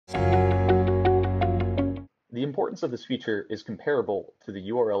The importance of this feature is comparable to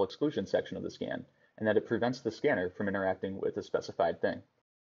the URL exclusion section of the scan, and that it prevents the scanner from interacting with a specified thing.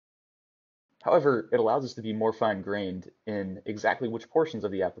 However, it allows us to be more fine-grained in exactly which portions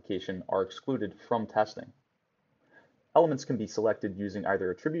of the application are excluded from testing. Elements can be selected using either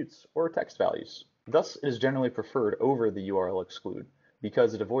attributes or text values. Thus, it is generally preferred over the URL exclude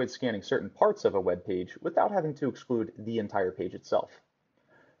because it avoids scanning certain parts of a web page without having to exclude the entire page itself.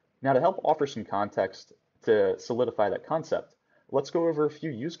 Now, to help offer some context to solidify that concept, let's go over a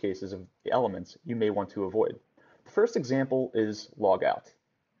few use cases of the elements you may want to avoid. The first example is logout.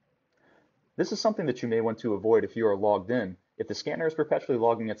 This is something that you may want to avoid if you are logged in. If the scanner is perpetually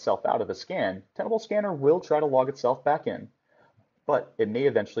logging itself out of a scan, Tenable Scanner will try to log itself back in, but it may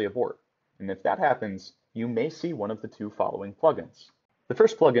eventually abort. And if that happens, you may see one of the two following plugins. The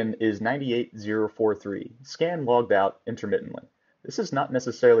first plugin is 98043, Scan Logged Out Intermittently. This is not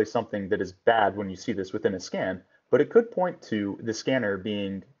necessarily something that is bad when you see this within a scan, but it could point to the scanner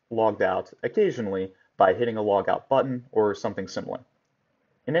being logged out occasionally by hitting a logout button or something similar.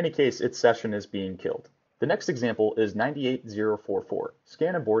 In any case, its session is being killed. The next example is 98044,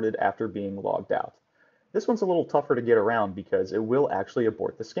 Scan Aborted After Being Logged Out. This one's a little tougher to get around because it will actually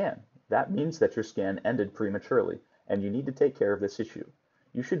abort the scan. That means that your scan ended prematurely, and you need to take care of this issue.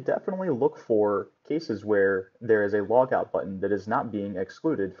 You should definitely look for cases where there is a logout button that is not being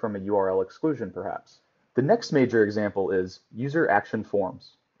excluded from a URL exclusion, perhaps. The next major example is user action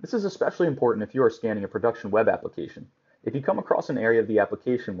forms. This is especially important if you are scanning a production web application. If you come across an area of the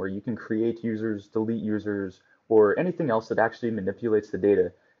application where you can create users, delete users, or anything else that actually manipulates the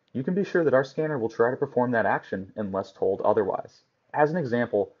data, you can be sure that our scanner will try to perform that action unless told otherwise. As an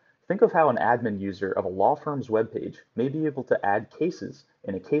example, think of how an admin user of a law firm's webpage may be able to add cases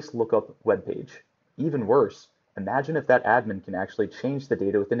in a case lookup webpage. Even worse, imagine if that admin can actually change the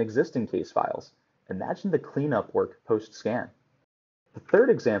data within existing case files. Imagine the cleanup work post-scan. The third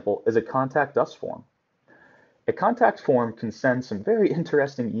example is a contact us form. A contact form can send some very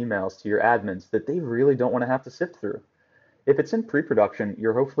interesting emails to your admins that they really don't want to have to sift through. If it's in pre-production,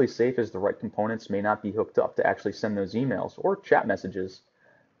 you're hopefully safe as the right components may not be hooked up to actually send those emails or chat messages.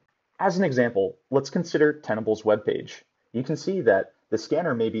 As an example, let's consider Tenable's webpage. You can see that the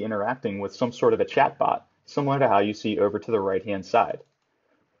scanner may be interacting with some sort of a chatbot, similar to how you see over to the right-hand side.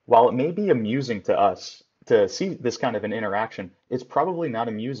 While it may be amusing to us to see this kind of an interaction, it's probably not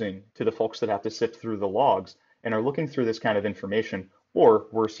amusing to the folks that have to sift through the logs and are looking through this kind of information, or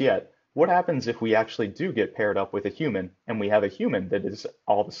worse yet, what happens if we actually do get paired up with a human and we have a human that is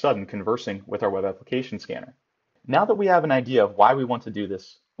all of a sudden conversing with our web application scanner? Now that we have an idea of why we want to do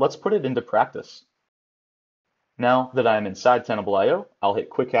this, let's put it into practice. Now that I'm inside Tenable.io, I'll hit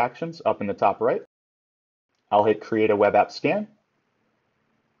Quick Actions up in the top right. I'll hit Create a Web App Scan.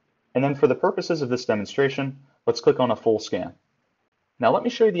 And then for the purposes of this demonstration, let's click on a full scan. Now let me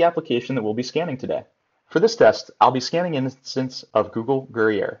show you the application that we'll be scanning today. For this test, I'll be scanning an instance of Google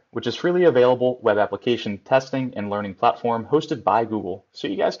Gruyere, which is freely available web application testing and learning platform hosted by Google, so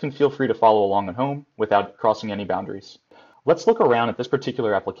you guys can feel free to follow along at home without crossing any boundaries. Let's look around at this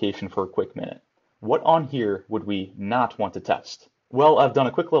particular application for a quick minute. What on here would we not want to test? Well, I've done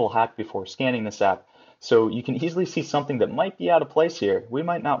a quick little hack before scanning this app, so you can easily see something that might be out of place here. We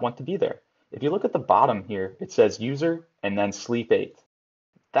might not want to be there. If you look at the bottom here, it says user and then sleep8.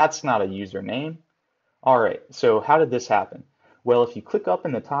 That's not a username. All right, so how did this happen? Well, if you click up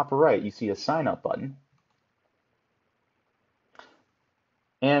in the top right, you see a sign up button.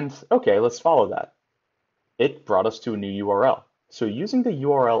 And okay, let's follow that. It brought us to a new URL. So using the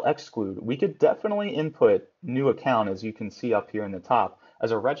URL exclude, we could definitely input new account, as you can see up here in the top,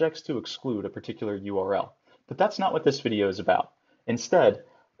 as a regex to exclude a particular URL. But that's not what this video is about. Instead,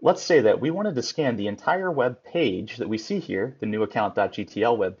 let's say that we wanted to scan the entire web page that we see here, the new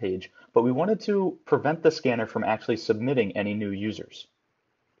account.gtl web page, but we wanted to prevent the scanner from actually submitting any new users.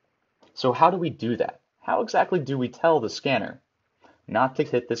 So how do we do that? How exactly do we tell the scanner not to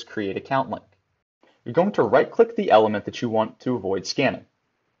hit this create account link? You're going to right-click the element that you want to avoid scanning.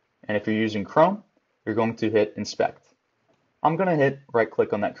 And if you're using Chrome, you're going to hit inspect. I'm going to hit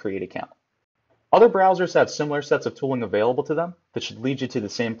right-click on that create account. Other browsers have similar sets of tooling available to them that should lead you to the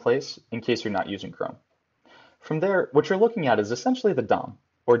same place in case you're not using Chrome. From there, what you're looking at is essentially the DOM,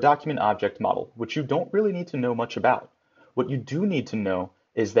 or document object model, which you don't really need to know much about. What you do need to know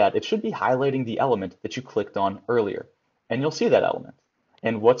is that it should be highlighting the element that you clicked on earlier, and you'll see that element,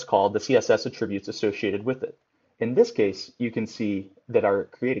 and what's called the CSS attributes associated with it. In this case, you can see that our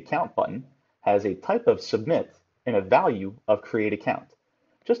create account button has a type of submit and a value of create account.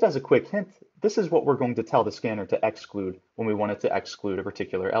 Just as a quick hint, this is what we're going to tell the scanner to exclude when we want it to exclude a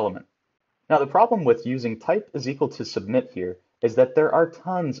particular element. Now, the problem with using type is equal to submit here is that there are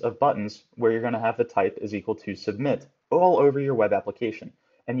tons of buttons where you're going to have the type is equal to submit all over your web application.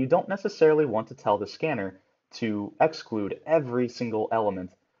 And you don't necessarily want to tell the scanner to exclude every single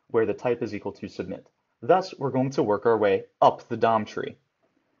element where the type is equal to submit. Thus, we're going to work our way up the DOM tree.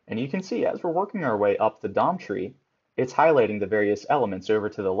 And you can see as we're working our way up the DOM tree, it's highlighting the various elements over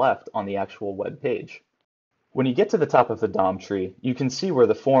to the left on the actual web page. When you get to the top of the DOM tree, you can see where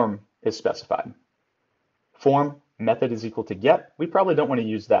the form is specified. Form method is equal to get. We probably don't want to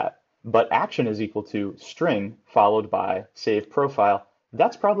use that. But action is equal to string followed by save profile.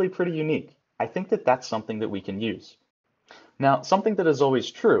 That's probably pretty unique. I think that that's something that we can use. Now, something that is always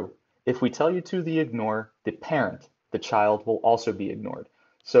true, if we tell you to ignore the parent, the child will also be ignored.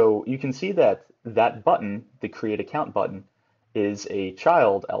 So you can see that that button, the create account button, is a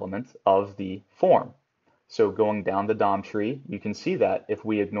child element of the form. So going down the DOM tree, you can see that if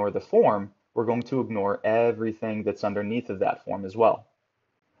we ignore the form, we're going to ignore everything that's underneath of that form as well.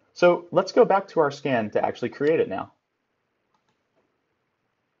 So let's go back to our scan to actually create it now.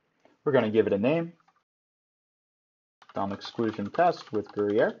 We're going to give it a name, DOM exclusion test with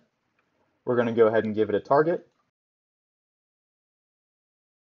Gruyere. We're going to go ahead and give it a target.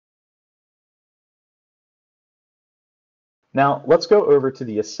 Now let's go over to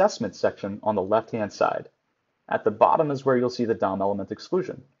the assessment section on the left-hand side. At the bottom is where you'll see the DOM element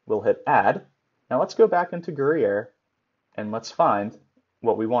exclusion. We'll hit add. Now let's go back into Gruyere and let's find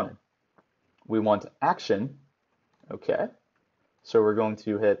what we wanted. We want action. Okay. So we're going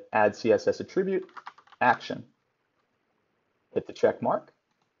to hit add CSS attribute, action. Hit the check mark.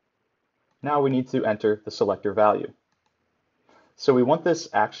 Now we need to enter the selector value. So we want this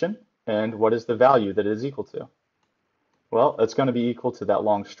action, and what is the value that it is equal to? Well, it's going to be equal to that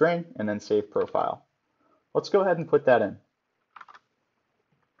long string and then save profile. Let's go ahead and put that in.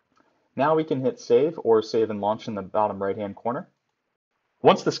 Now we can hit save or save and launch in the bottom right-hand corner.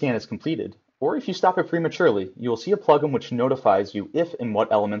 Once the scan is completed, or if you stop it prematurely, you will see a plugin which notifies you if and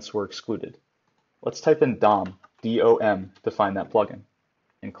what elements were excluded. Let's type in DOM, D-O-M, to find that plugin,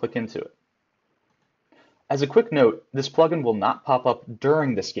 and click into it. As a quick note, this plugin will not pop up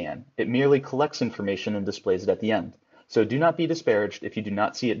during the scan. It merely collects information and displays it at the end. So do not be disparaged if you do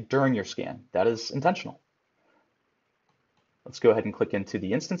not see it during your scan. That is intentional. Let's go ahead and click into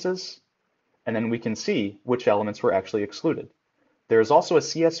the instances, and then we can see which elements were actually excluded. There is also a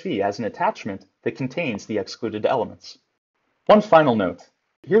CSV as an attachment that contains the excluded elements. One final note,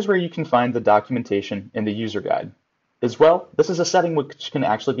 here's where you can find the documentation in the user guide. As well, this is a setting which can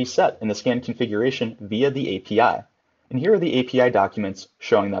actually be set in the scan configuration via the API. And here are the API documents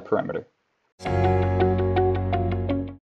showing that parameter.